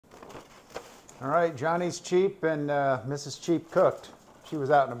All right, Johnny's cheap and Mrs. Cheap cooked. She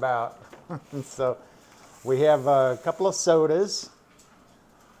was out and about. So we have a couple of sodas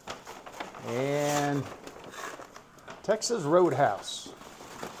and Texas Roadhouse.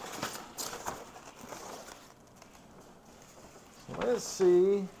 Let's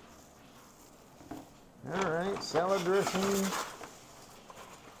see. All right, salad dressing.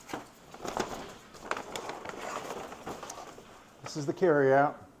 This is the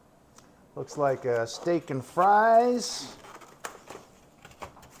carryout. Looks like steak and fries.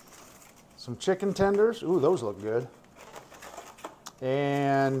 Some chicken tenders. Ooh, those look good.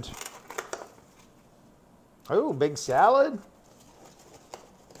 And, ooh, big salad.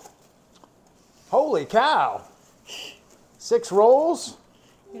 Holy cow. 6 rolls.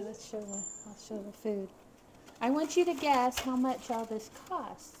 Here, I'll show the food. I want you to guess how much all this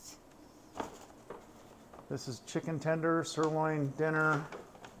costs. This is chicken tender, sirloin dinner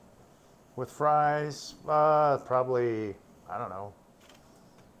with fries. Probably, I don't know,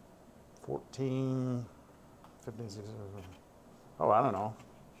 14, 15, 16, oh, I don't know,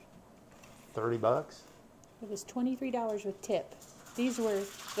 30 bucks. It was $23 with tip. These were,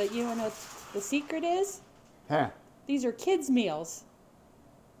 you know what the secret is? Huh. These are kids' meals.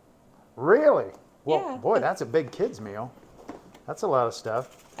 Really? Well, Yeah. boy, that's a big kid's meal. That's a lot of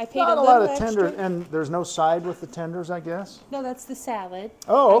stuff. I paid Not a a lot little of extra. tenders, and there's no side with the tenders, I guess. No, that's the salad.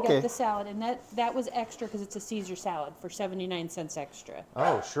 Oh, I okay. got the salad, and that was extra because it's a Caesar salad for 79 cents extra.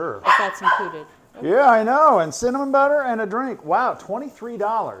 Oh, sure. If that's included. Oh, Yeah, I know. And cinnamon butter and a drink. Wow,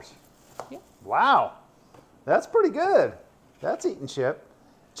 $23. yeah. Wow, that's pretty good. That's eating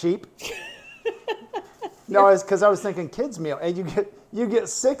cheap. No, it's because I was thinking kids meal, and you get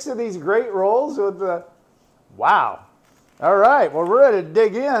 6 of these great rolls with the. Wow. All right, well, we're ready to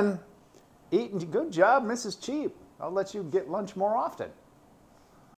dig in. Eating, good job, Mrs. Cheap. I'll let you get lunch more often.